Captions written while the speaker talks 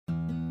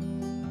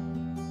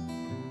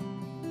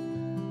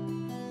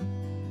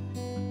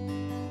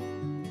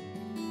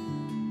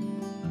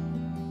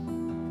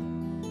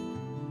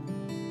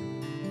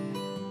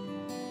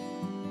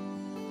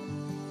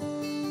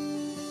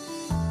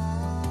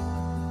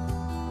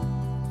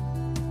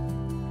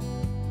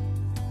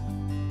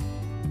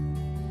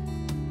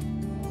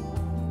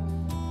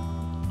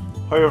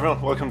Hi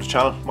everyone, welcome to the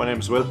channel. My name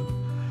is Will.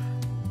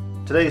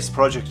 Today's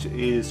project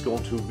is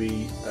going to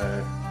be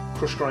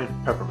crush grind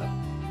peppermill.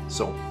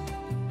 So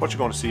what you're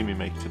going to see me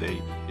make today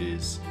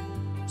is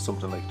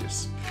something like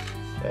this.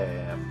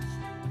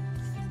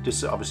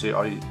 This obviously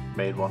I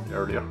made one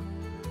earlier,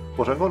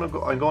 but I'm going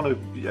to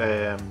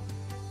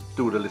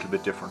do it a little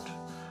bit different.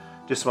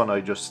 This one I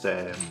just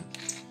I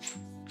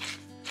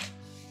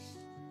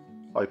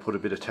put a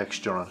bit of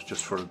texture on it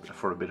just for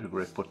a bit of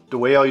grip. But the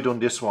way I done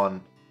this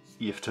one,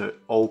 you have to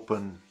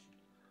open.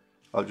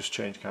 I'll just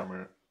change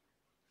camera.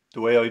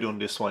 The way I done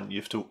this one, you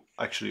have to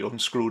actually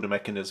unscrew the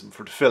mechanism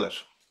for the fillet.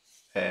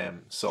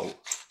 So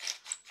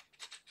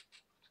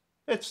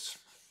it's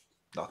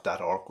not that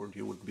awkward.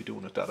 You wouldn't be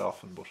doing it that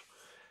often, but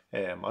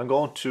I'm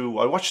going to.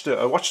 I watched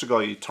the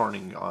guy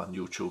turning on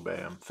YouTube,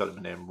 a fellow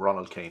named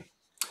Ronald Kane,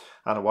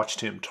 and I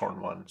watched him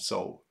turn one.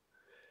 So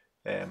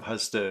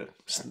has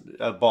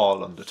a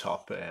ball on the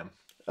top,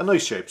 a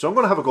nice shape. So I'm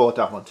going to have a go at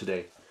that one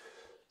today.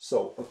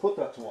 So I'll put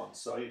that to one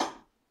side.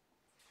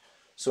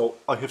 So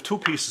I have two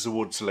pieces of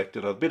wood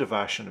selected, a bit of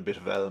ash and a bit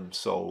of elm.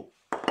 So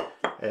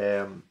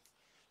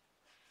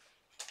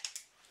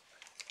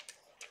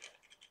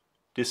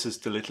this is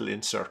the little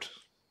insert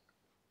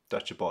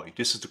that you buy.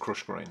 This is the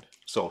crush grind.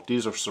 So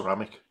these are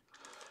ceramic.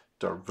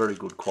 They're very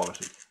good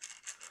quality.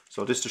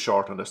 So this is the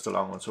short one, that's the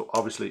long one. So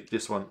obviously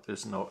this one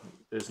is no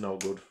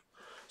good.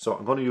 So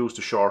I'm going to use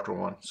the shorter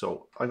one.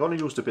 So I'm going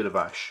to use the bit of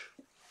ash.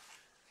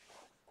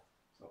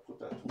 So I'll put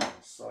that to one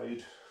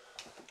side.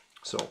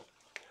 So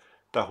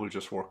that will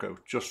just work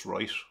out just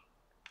right.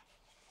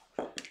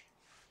 I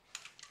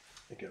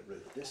get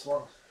rid of this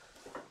one.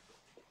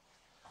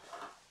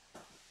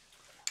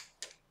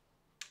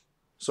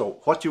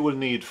 So what you will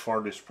need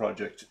for this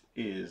project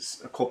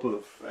is a couple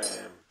of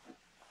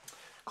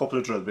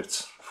drill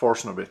bits,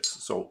 Forstner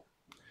bits. So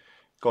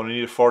going to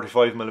need a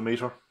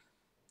 45mm,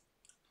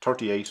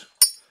 38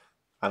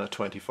 and a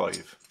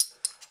 25,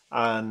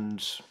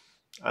 and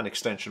an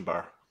extension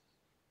bar,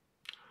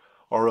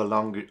 or a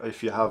longer,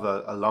 if you have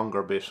a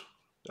longer bit,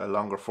 a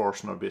longer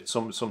Forstner bit.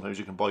 Sometimes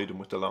you can buy them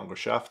with the longer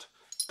shaft.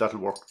 That'll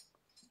work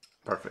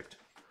perfect.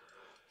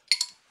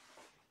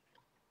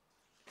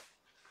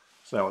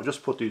 So now I'll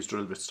just put these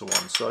drill bits to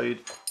one side.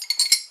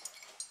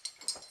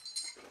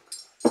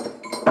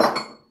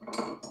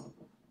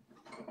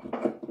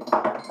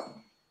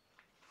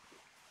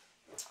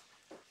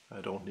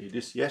 I don't need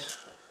this yet.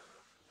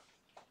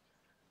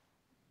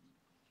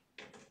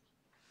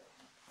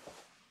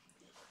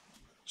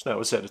 So now,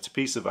 as I said, it's a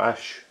piece of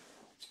ash.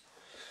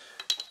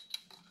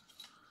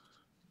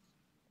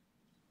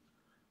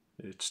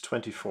 It's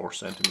 24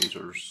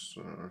 centimeters,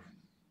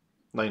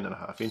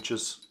 9.5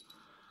 inches.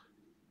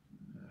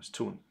 It's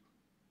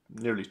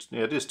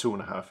it is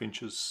 2.5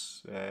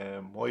 inches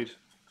wide.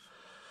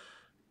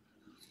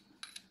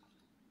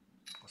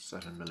 What's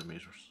that in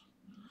millimeters?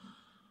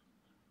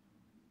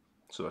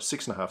 So that's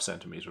 6.5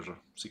 centimeters or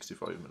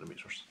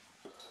 65mm.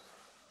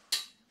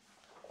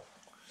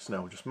 So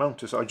now we'll just mount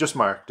this. I just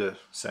marked the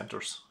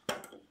centers.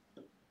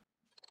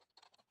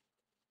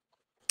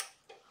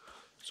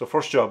 So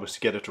first job is to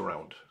get it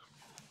around.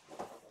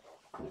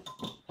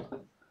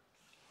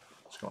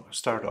 It's going to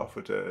start off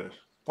with a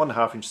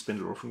 1.5 inch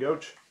spindle roughing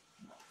gouge.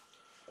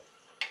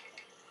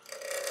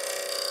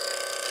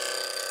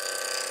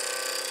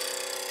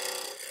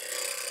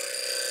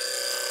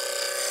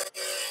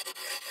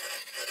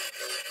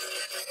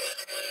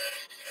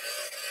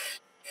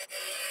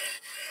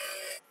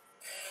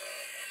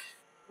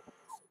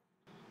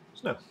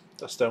 So now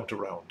that's down to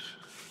round.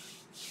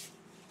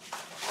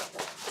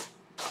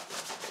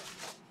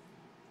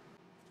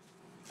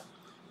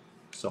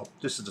 So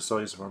this is the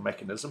size of our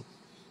mechanism.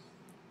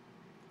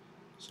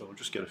 So we'll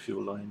just get a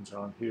few lines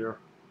on here.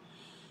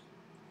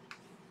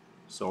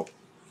 So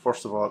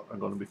first of all, I'm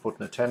going to be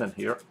putting a tenon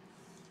here.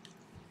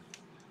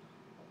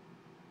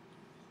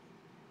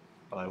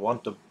 And I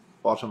want the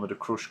bottom of the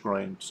crush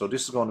grind. So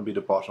this is going to be the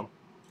bottom.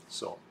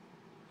 So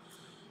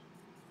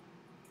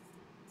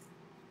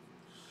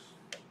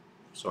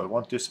I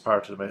want this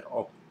part of it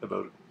up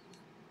about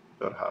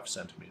a half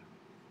centimeter.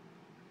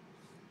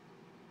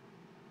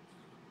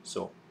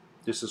 So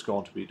this is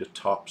going to be the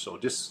top. So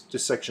this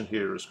section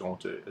here is going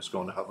to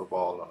have a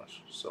ball on it.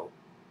 So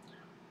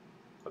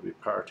I'll be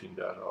parting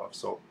that off.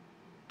 So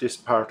this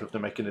part of the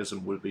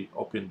mechanism will be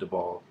up in the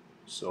ball.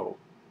 So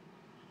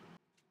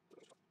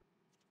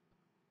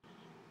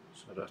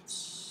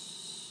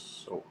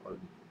that's, so I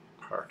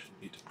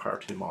need to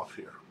part him off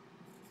here.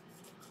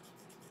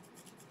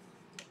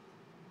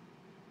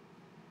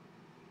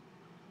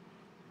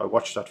 I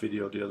watched that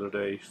video the other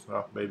day,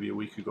 maybe a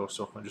week ago,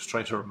 so I'm just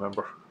trying to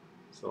remember.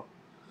 So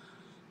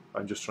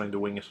I'm just trying to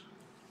wing it.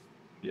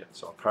 Yeah,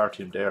 so I'll part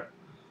him there.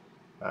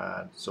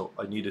 And so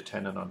I need a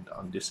tenon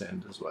on this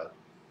end as well.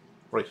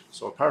 Right,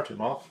 so I'll part him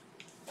off.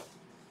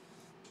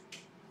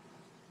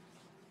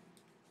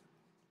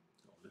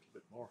 A little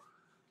bit more.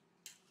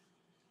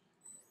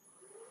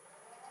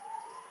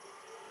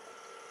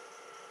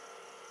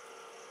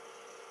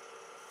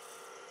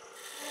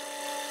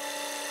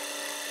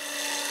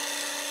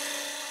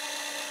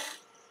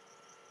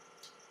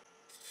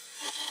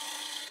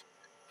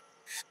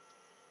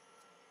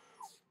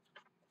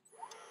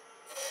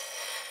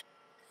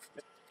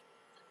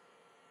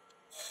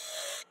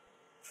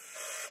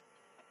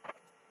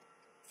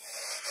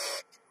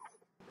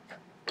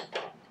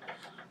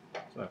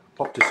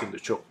 pop this in the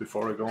chuck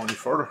before I go any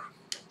further.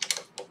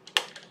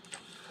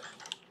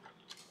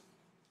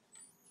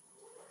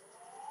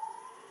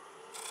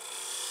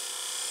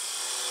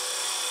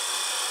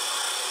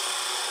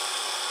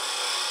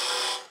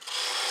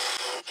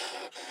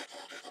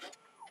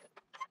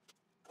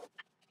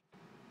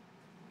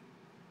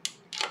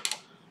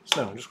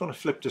 So now I'm just going to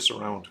flip this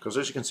around, because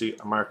as you can see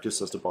I marked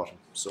this as the bottom,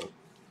 so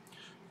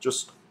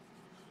just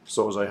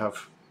so as I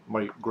have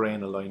my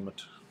grain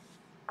alignment.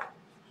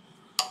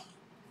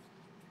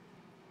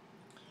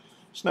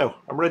 So now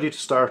I'm ready to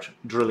start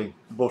drilling,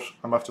 but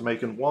I'm after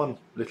making one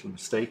little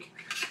mistake.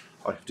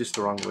 I have this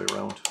the wrong way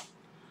around,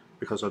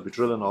 because I'll be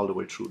drilling all the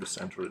way through the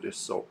center of this,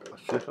 so I'll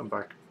flip them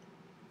back.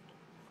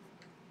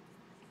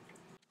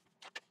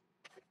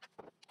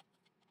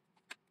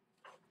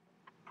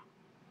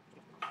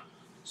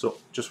 So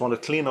just want to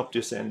clean up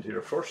this end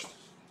here first.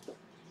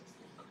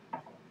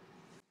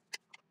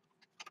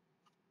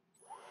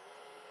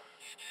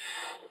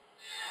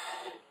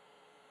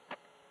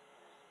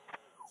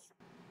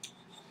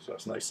 So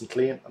that's nice and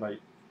clean, and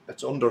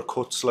it's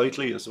undercut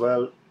slightly as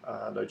well,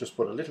 and I just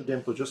put a little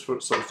dimple just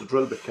for so the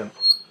drill bit can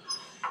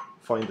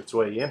find its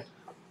way in.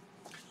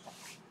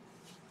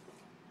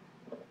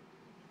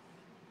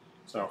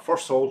 So our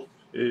first hole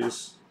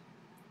is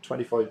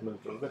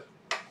 25mm drill bit.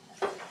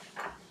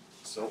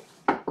 So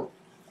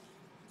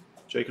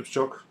Jacob's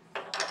chuck.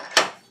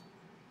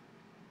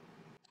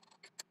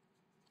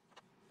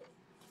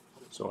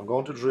 So I'm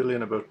going to drill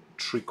in about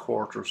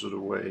 3/4 of the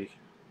way,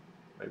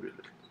 maybe a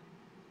little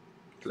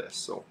less,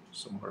 so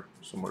somewhere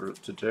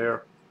to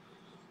there.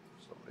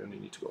 So I only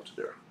need to go to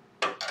there.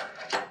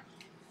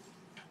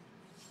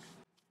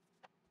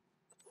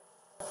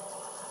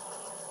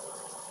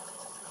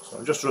 So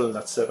I'm just drilling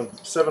at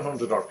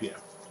 700 RPM.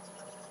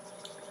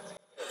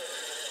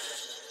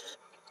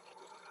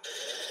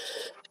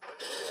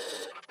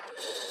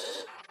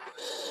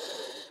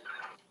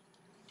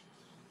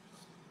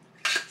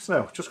 So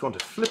now just going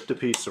to flip the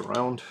piece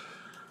around.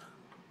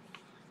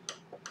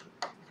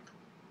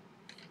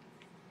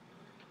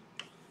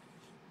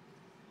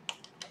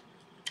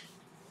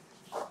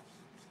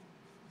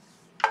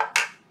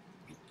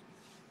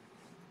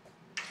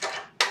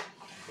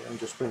 And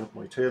just bring up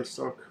my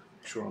tailstock,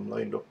 make sure I'm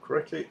lined up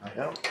correctly. I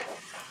am.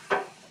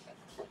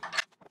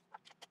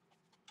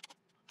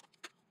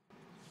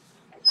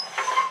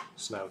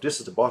 So now this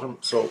is the bottom,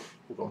 so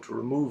we're going to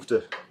remove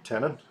the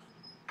tenon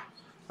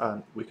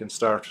and we can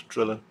start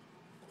drilling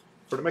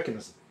for the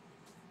mechanism.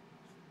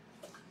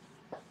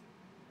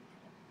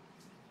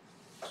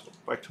 So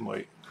back to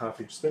my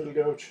 1/2" spindle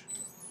gouge.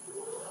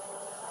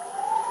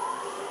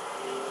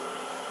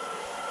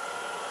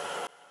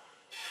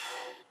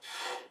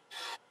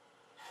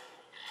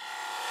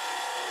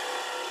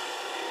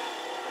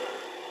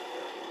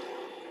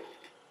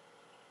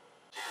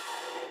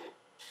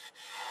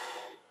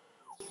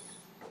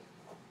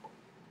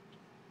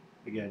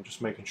 Again,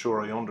 just making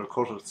sure I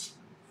undercut it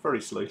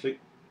very slightly,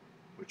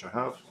 which I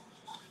have.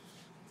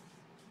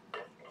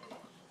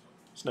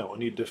 So now I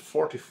need the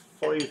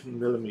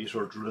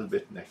 45mm drill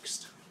bit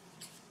next.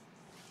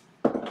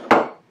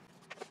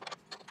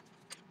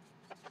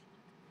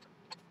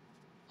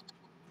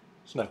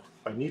 So now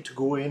I need to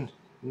go in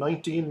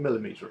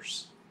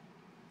 19mm.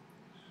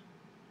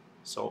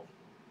 So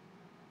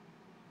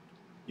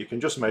you can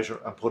just measure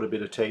and put a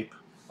bit of tape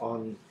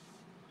on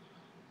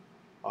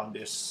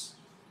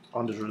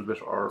the drill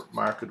bit, or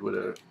mark it with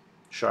a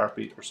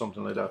Sharpie or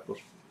something like that, but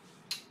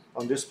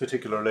on this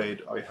particular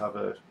lathe I have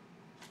a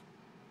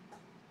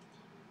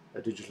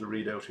digital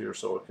readout here,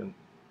 so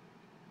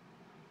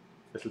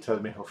it'll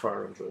tell me how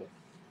far I'm drilling.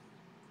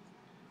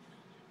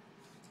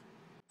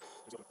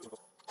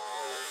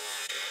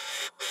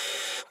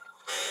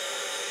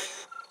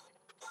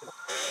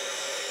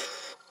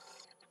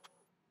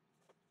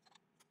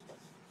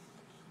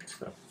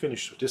 So I'm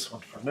finished with this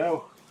one for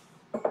now.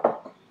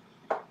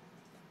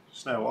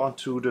 So now on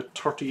to the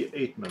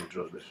 38mm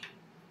drill bit.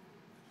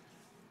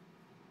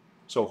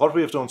 So what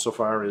we have done so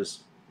far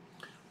is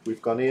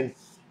we've gone in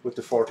with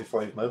the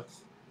 45mm,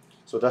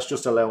 so that's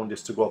just allowing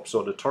this to go up.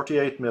 So the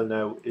 38mm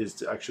now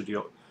is actually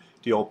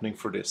the opening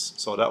for this,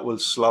 so that will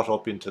slot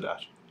up into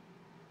that.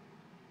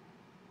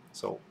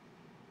 So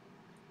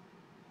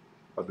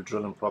I'll be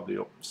drilling probably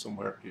up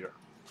somewhere here.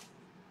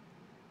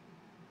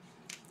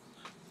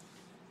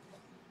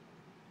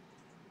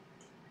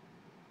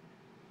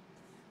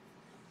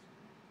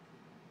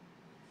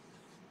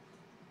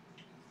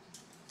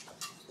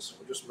 So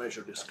I'll just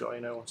measure this guy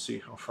now and see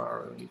how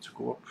far I need to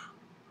go up.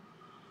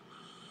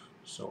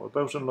 So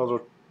about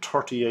another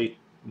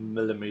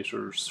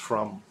 38mm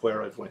from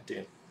where I've went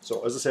in.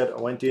 So as I said, I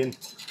went in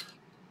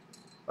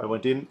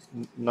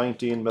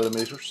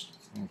 19mm.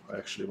 I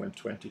actually went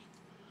 20.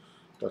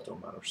 That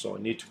don't matter. So I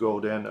need to go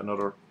then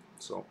another,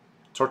 so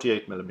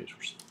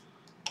 38mm.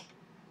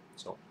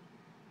 So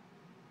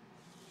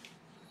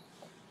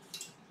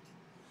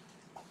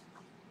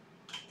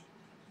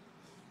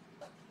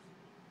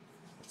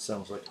that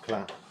sounds like a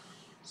plan.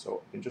 So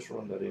you can just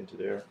run that into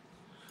there.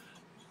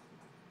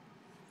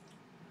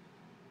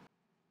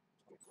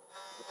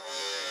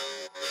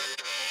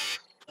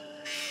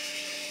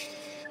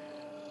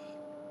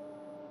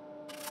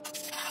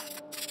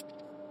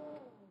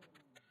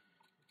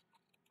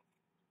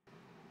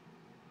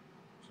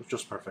 it's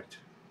just perfect.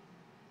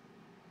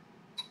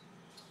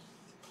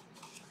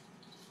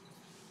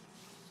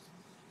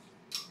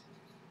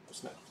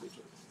 Let's now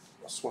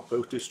swap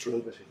out this drill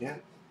bit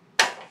again.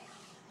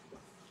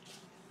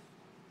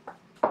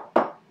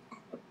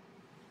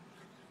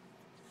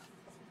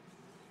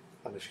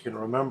 And if you can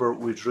remember,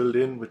 we drilled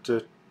in with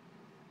the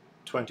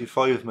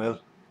 25mm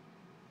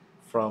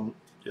from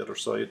the other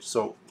side,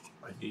 so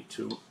I need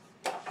to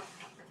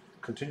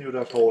continue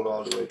that hole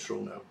all the way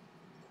through now.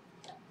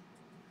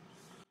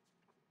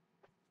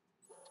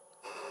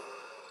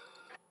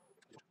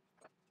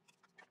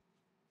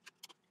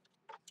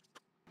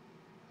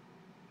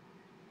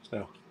 So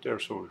now,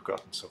 there's what we've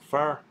gotten so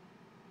far.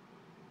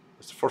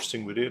 That's the first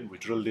thing we did. We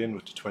drilled in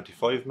with the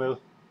 25mm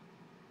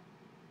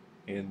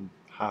in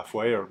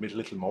halfway or a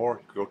little more.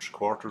 You could go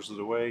 3/4 of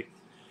the way.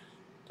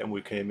 Then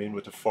we came in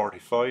with the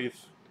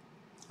 45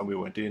 and we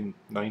went in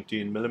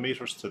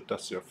 19mm, so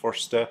that's your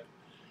first step.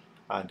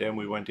 And then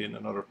we went in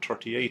another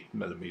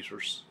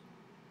 38mm.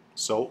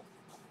 So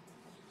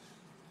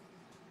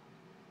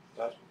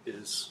that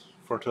is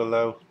for to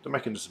allow the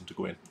mechanism to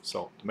go in.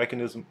 So the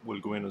mechanism will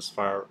go in as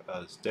far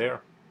as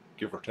there,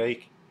 give or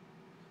take.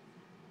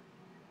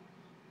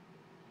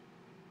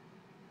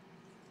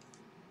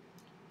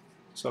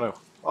 So now,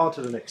 on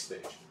to the next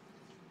stage.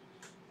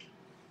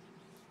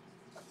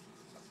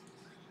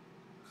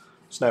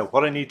 So now,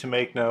 what I need to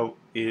make now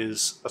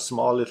is a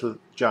small little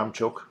jam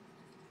chuck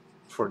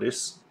for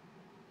this.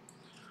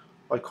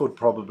 I could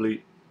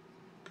probably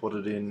put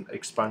it in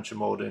expansion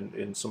mode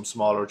in some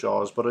smaller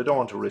jaws, but I don't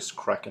want to risk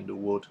cracking the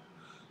wood.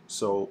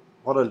 So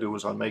what I'll do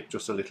is I'll make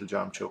just a little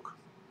jam chuck,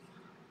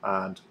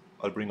 and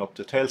I'll bring up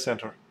the tail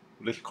center,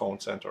 little cone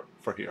center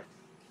for here.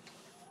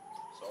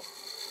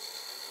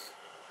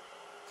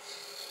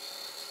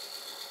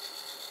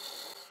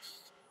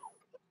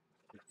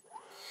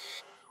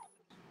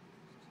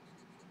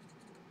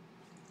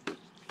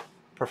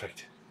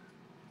 Perfect.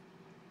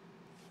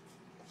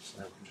 So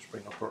now we can just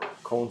bring up our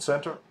cone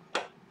center,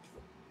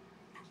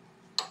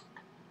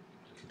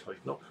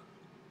 tighten up.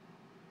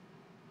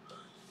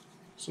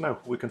 So now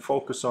we can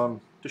focus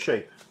on the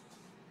shape.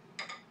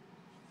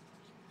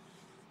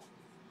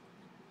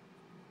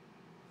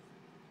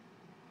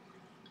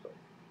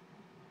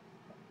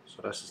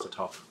 So this is the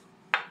top.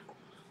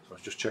 So I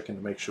was just checking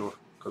to make sure,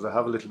 because I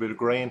have a little bit of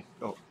grain.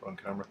 Oh, wrong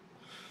camera.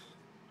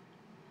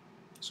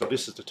 So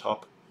this is the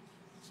top.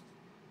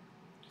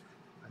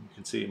 And you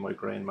can see my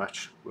grain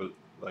match will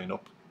line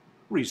up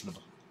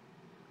reasonable,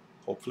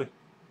 hopefully.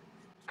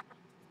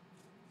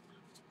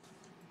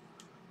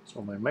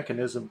 So my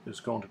mechanism is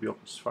going to be up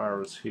as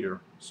far as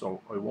here,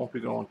 so I won't be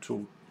going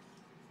too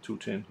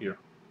thin here.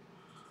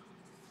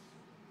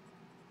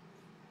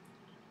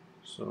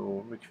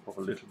 So make up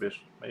a little bit,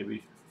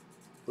 maybe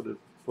put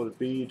a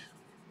bead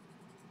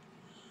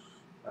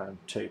and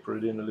taper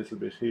it in a little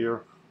bit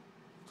here,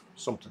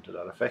 something to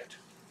that effect.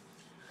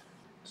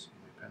 So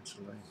my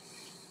pencil line.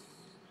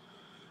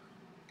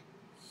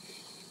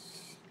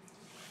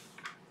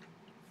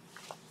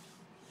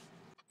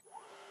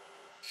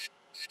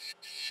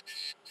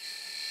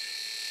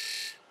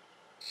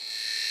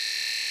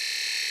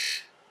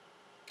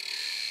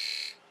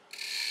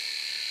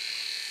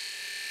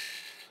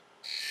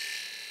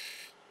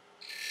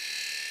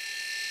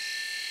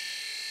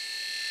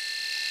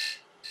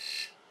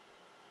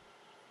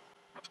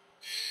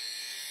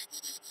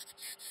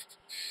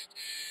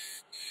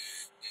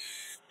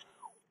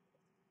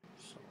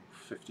 So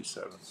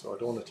 57, so I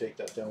don't want to take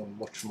that down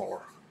much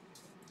more.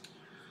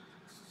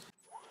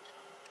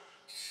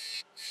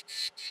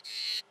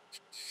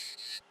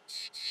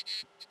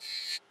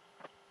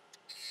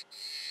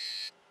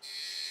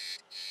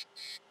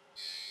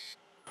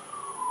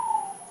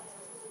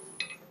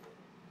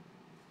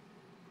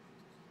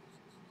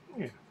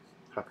 Yeah,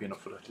 happy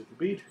enough with that little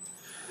bead.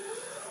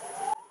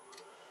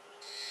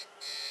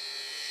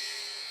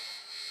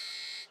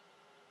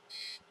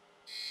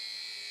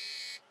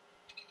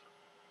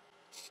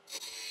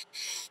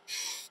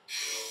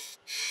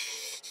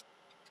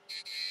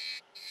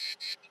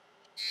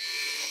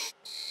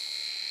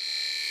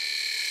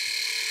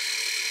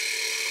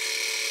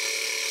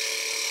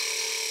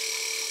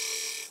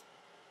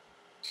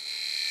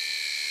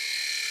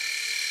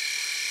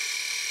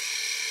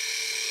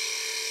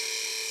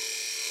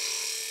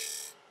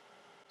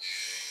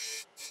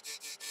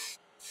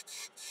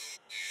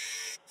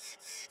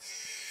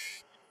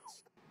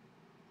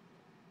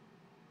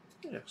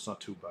 Yeah, it's not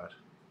too bad.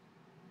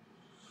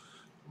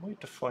 I might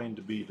define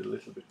the bead a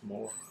little bit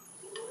more.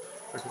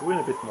 I can go in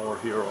a bit more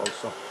here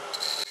also.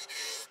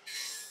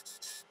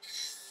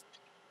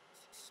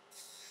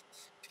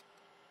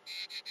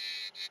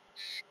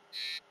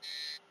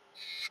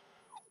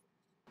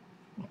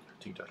 I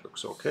think that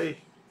looks okay.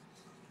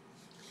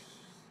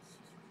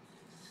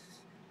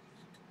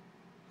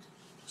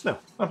 So now,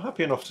 I'm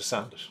happy enough to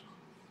sand it.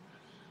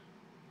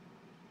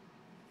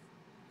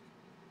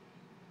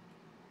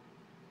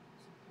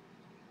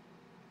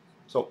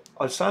 So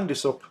I'll sand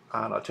this up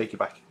and I'll take you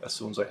back as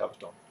soon as I have it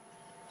done.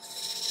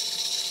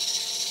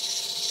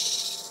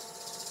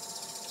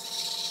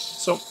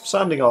 So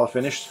sanding all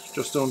finished,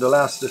 just doing the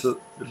last little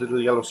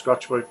yellow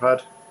Scotch Brite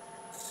pad.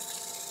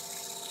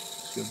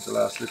 Just giving the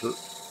last little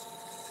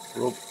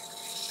rub.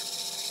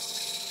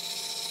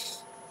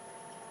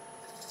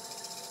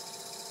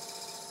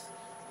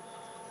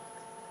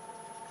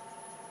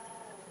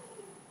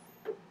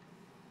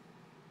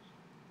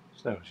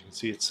 So now as you can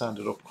see, it's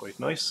sanded up quite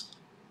nice.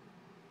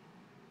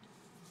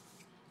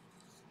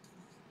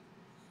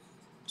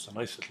 It's a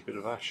nice little bit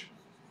of ash,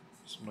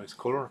 some nice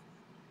colour.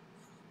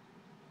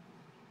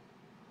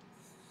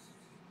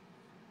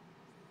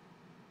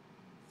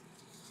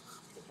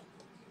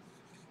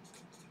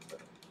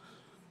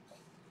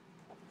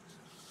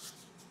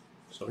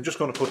 So I'm just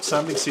going to put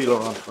sanding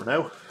sealer on for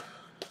now.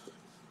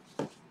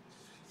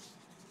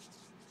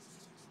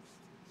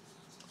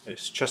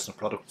 It's Chestnut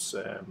Products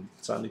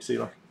sanding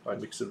sealer. I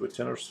mix it with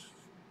tinners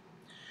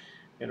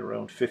in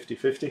around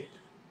 50-50,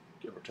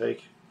 give or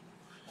take.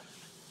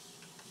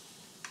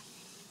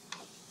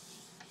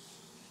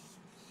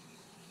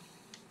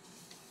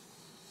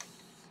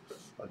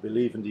 I'll be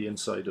leaving the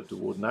inside of the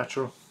wood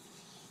natural.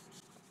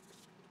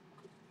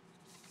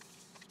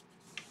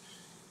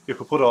 You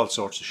could put all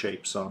sorts of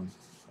shapes on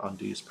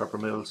these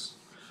Peppermills.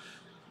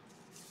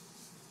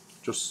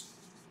 Just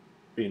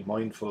being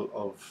mindful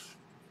of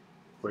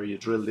where you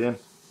drilled in.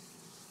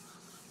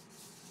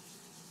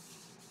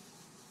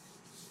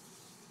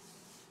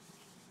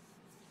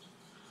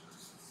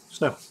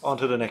 So now on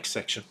to the next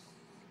section,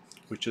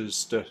 which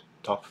is the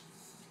top.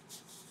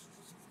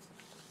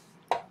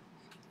 Get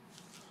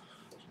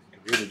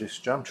rid of this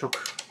jam chuck.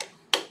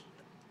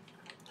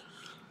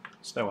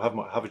 So now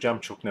I have a jam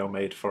chuck now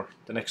made for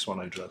the next one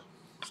I drill.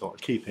 So I'll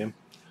keep him.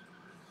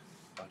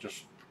 I'll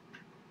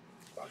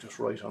just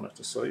write on it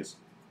the size.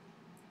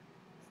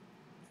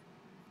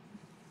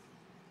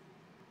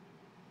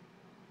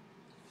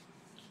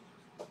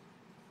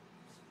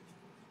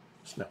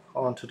 So now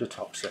on to the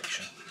top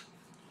section.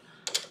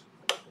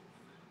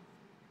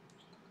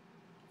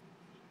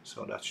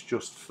 So that's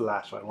just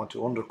flat. I want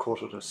to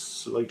undercut it a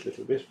slight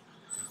little bit.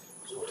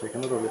 So I'll take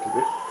another little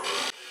bit.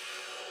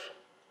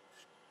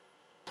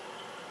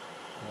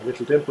 A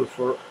little dimple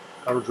for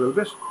our drill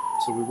bit.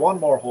 So we've one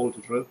more hole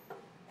to drill.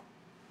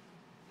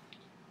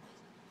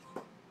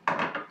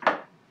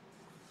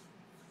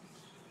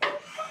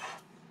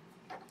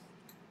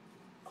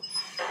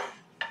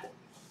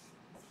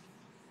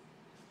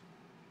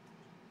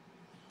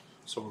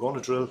 So we're going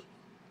to drill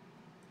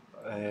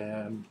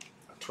a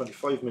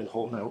 25mm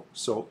hole now.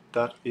 So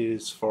that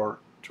is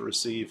to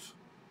receive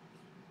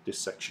this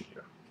section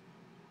here.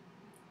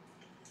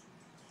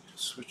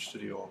 Switch to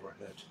the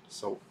overhead.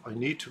 So I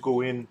need to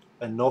go in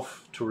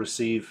enough to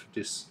receive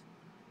this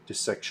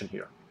section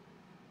here.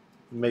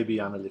 Maybe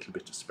and a little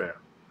bit to spare.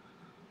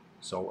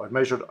 So I've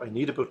measured, I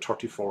need about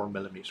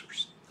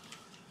 34mm.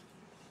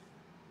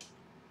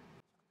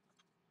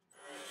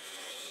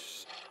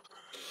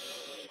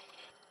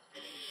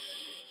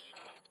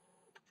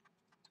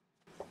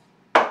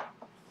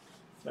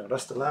 Now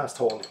that's the last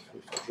hole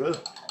with the drill.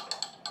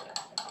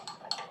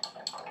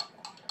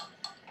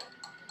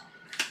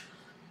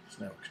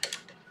 So now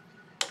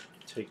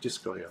take this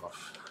guy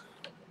off.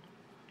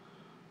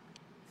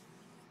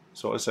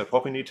 So as I said,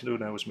 what we need to do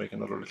now is make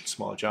another little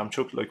small jam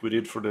chuck like we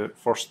did for the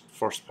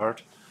first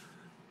part.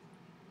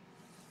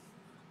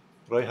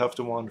 But I have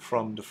the one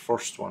from the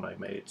first one I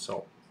made,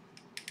 so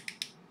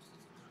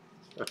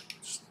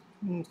that's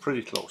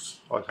pretty close.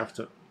 I'll have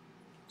to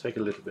take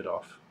a little bit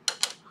off.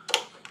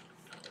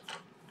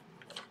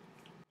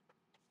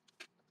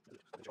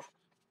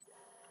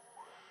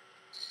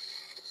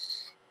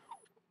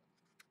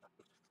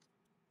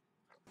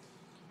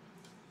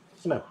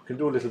 So now we can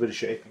do a little bit of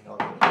shaping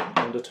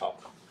on the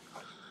top.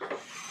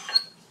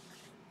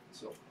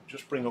 So I'll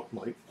just bring up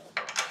my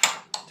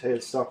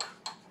tailstock,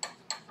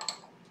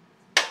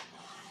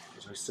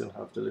 because I still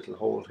have the little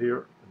hole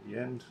here in the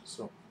end,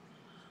 so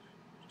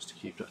just to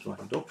keep that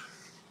lined up.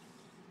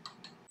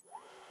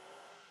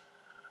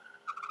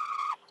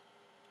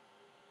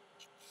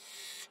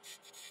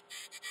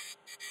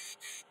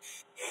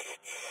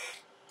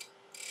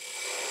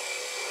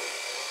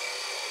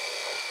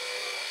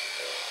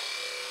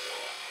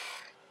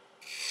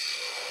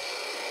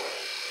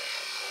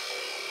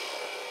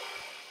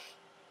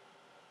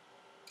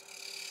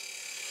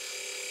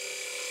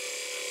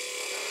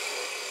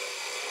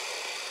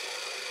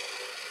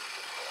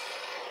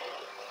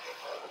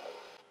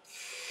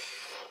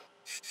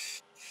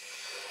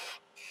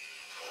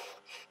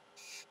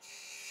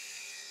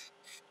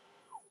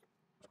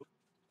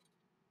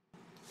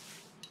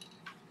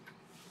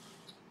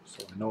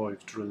 So I know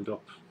I've drilled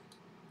up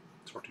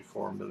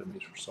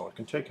 34mm, so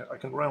I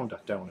can round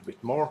that down a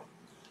bit more.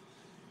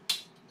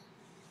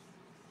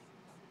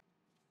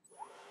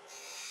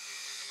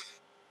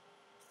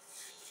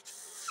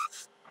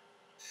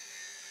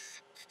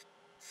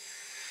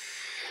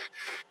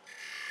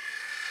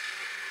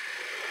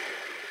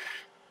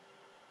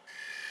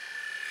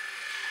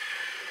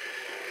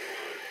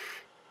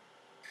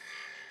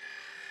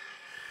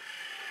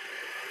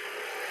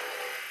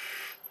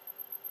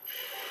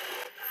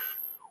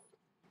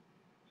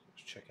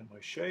 checking my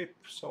shape,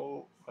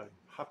 so I'm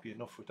happy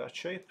enough with that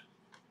shape,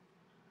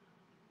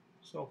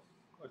 so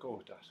I go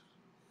with that.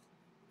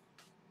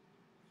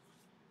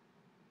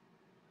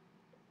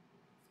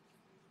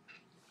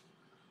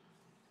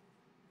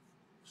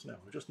 So now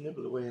I'll just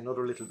nibble away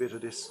another little bit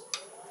of this,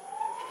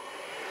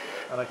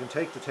 and I can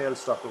take the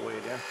tailstock away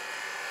then.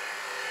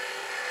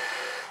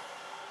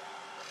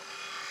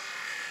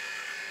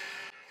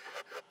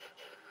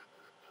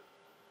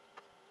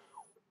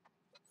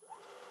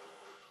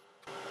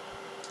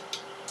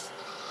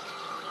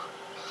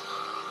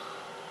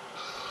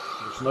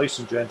 Just nice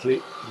and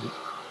gently.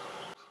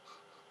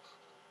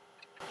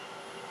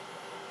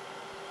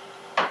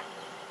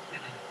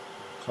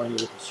 Tiny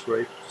little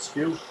scrape to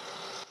skew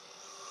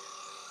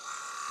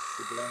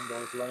to blend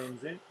those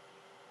lines in.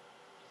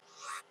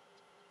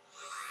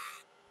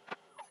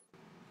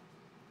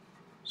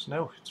 So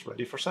now it's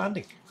ready for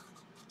sanding.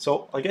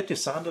 So I'll get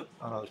this sanded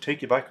and I'll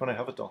take you back when I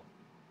have it done.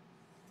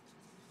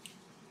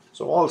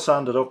 So all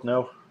sanded up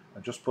now.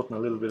 I'm just putting a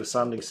little bit of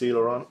sanding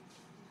sealer on.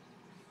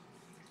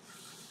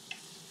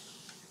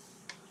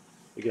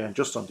 Again,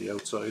 just on the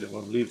outside. I'm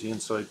going to leave the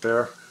inside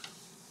bare.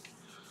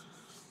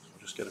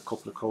 I'll just get a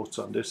couple of coats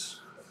on this.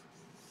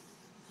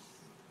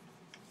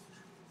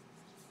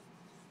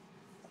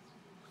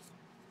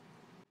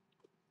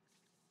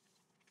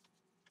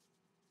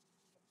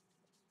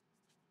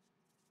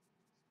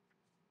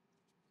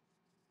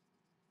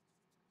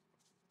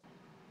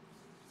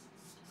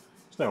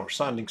 So now our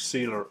sanding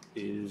sealer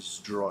is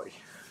dry.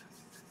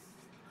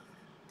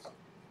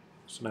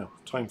 So now,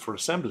 time for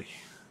assembly.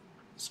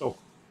 So,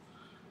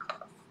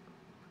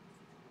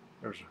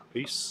 there's our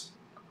piece.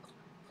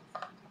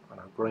 And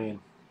our grain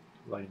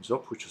lines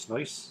up, which is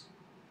nice.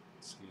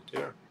 See it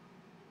there.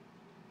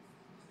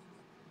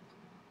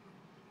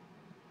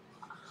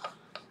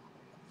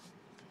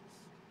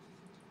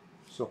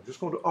 So I'm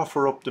just going to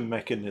offer up the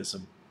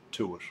mechanism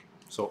to it.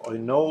 So I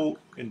know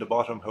in the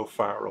bottom how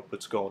far up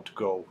it's going to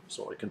go.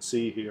 So I can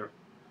see here,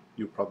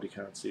 you probably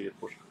can't see it,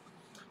 but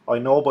I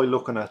know by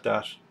looking at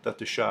that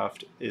the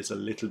shaft is a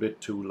little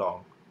bit too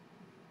long.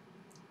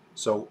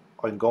 So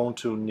I'm going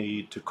to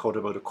need to cut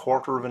about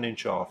 1/4 of an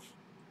inch off.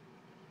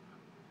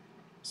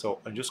 So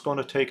I'm just going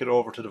to take it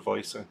over to the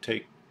vise and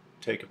take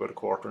about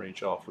 1/4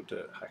 inch off with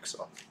the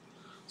hacksaw.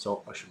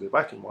 So I should be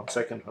back in 1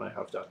 second when I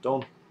have that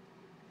done.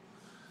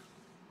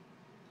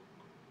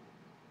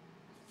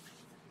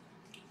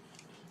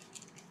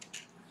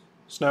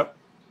 So now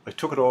I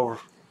took it over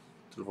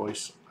to the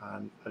vise,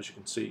 and as you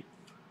can see,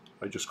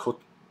 I just cut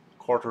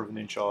 1/4 of an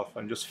inch off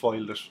and just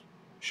filed it,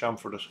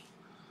 chamfered it,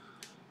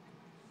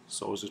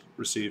 so as it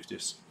received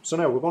this. So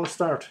now we're going to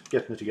start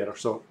getting it together.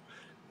 So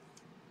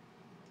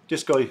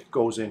this guy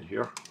goes in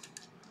here,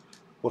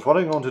 but what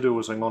I'm going to do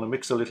is I'm going to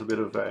mix a little bit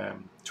of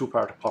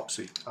 2-part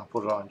epoxy and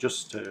put it on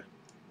just to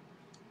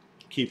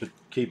keep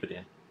it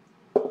in.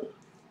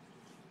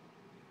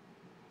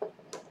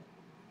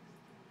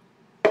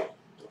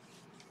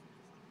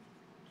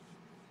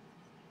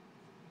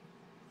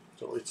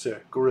 So it's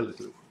a Gorilla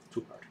Glue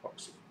 2-part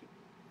epoxy.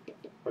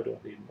 I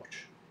don't need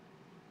much.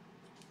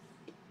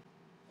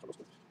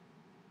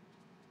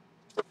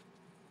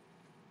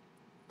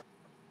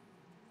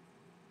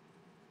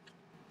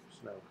 So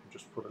now we can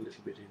just put a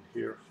little bit in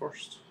here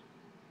first.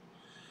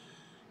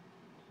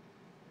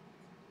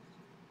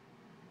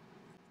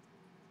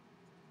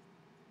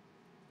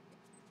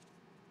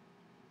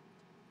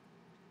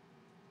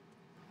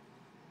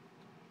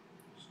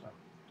 So now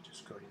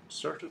this guy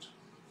inserted.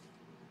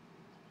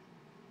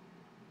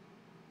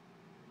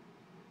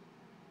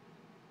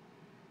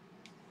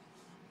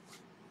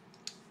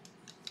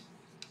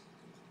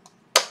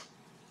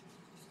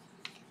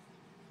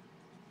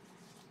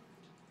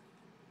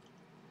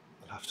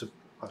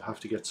 I'll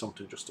have to get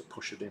something just to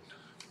push it in.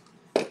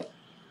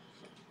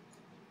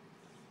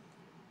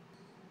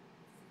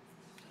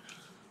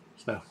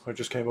 So now I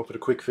just came up with a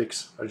quick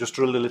fix. I just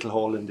drilled a little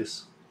hole in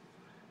this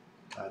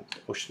and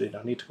pushed it in.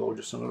 I need to go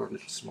just another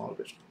little small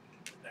bit.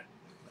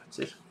 That's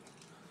it.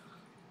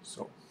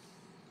 So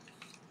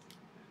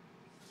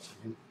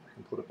I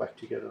can put it back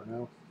together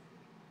now.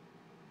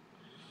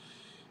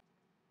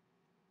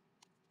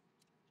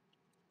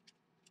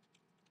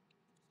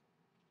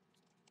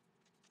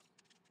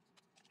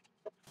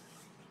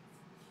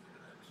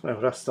 Now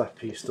that's that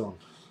piece done.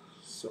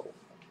 So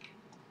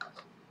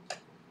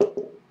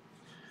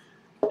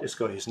this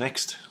guy is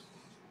next.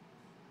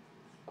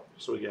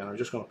 So again, I'm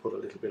just going to put a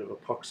little bit of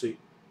epoxy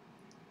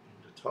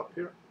in the top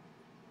here.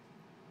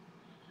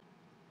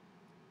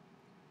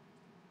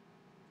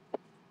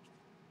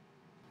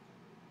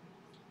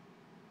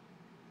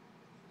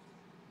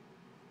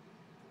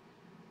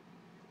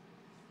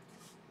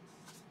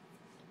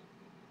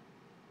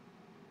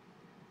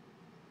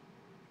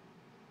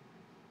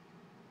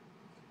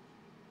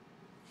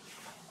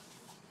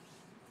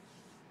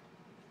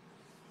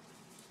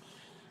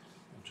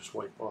 And just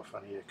wipe off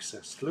any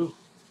excess glue.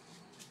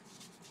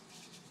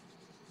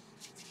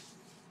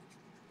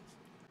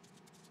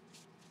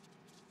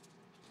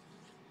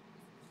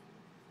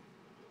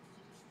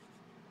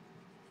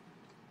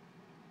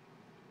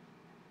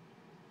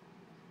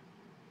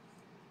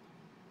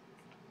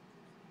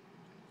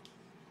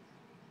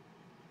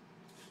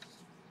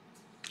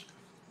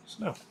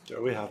 Now,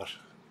 there we have it.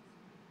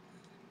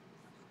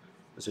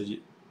 I said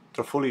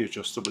they're fully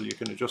adjustable. You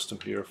can adjust them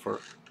here for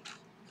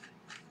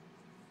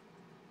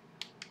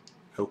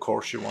how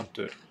coarse you want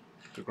the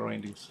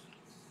grindings.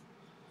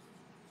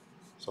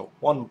 So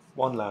one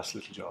last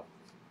little job.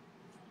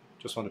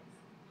 Just want to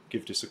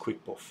give this a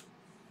quick buff.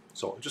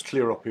 So I'll just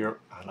clear up here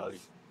and I'll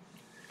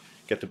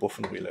get the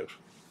buffing wheel out.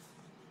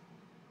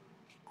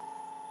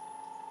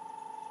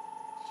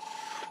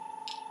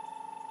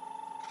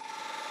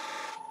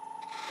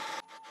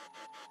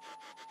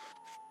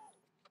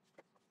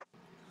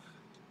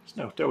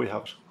 So now there we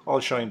have it,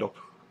 all shined up,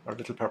 our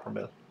little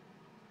Peppermill,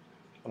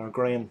 and our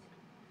grain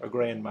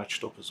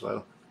matched up as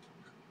well.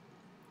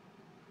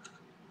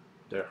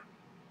 There.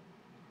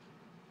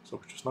 So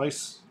which is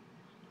nice,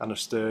 and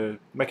it's the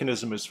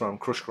mechanism is from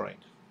crush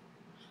grind.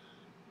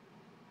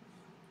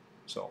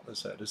 So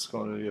as I said, this is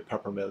going to be a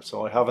Peppermill.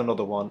 So I have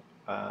another one,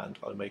 and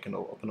I'll make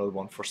up another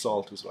one for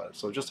salt as well.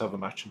 So just have a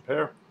matching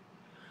pair.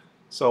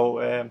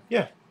 So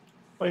yeah,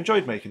 I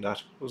enjoyed making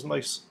that. It was a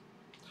nice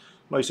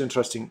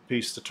interesting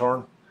piece to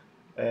turn.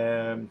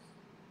 The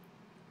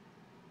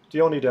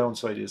only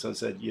downside is,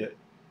 as I said,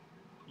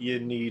 you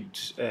need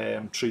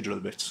 3 drill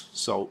bits.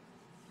 So,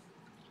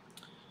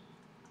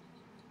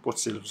 but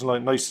still, it was a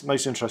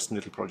nice, interesting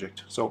little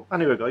project. So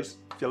anyway, guys,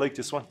 if you like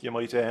this one, you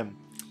might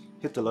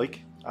hit the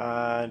like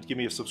and give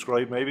me a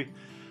subscribe maybe,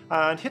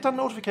 and hit that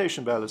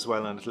notification bell as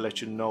well, and it'll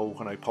let you know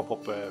when I pop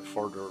up a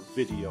further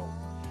video.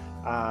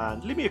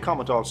 And leave me a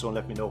comment also and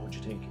let me know what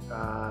you think.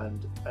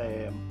 And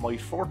my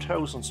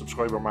 4,000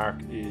 subscriber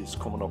mark is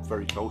coming up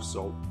very close,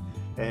 so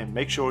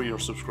make sure you're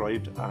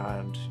subscribed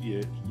and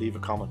you leave a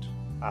comment,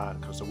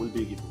 because there will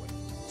be a giveaway.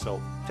 So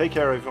take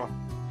care everyone,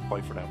 bye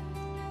for now.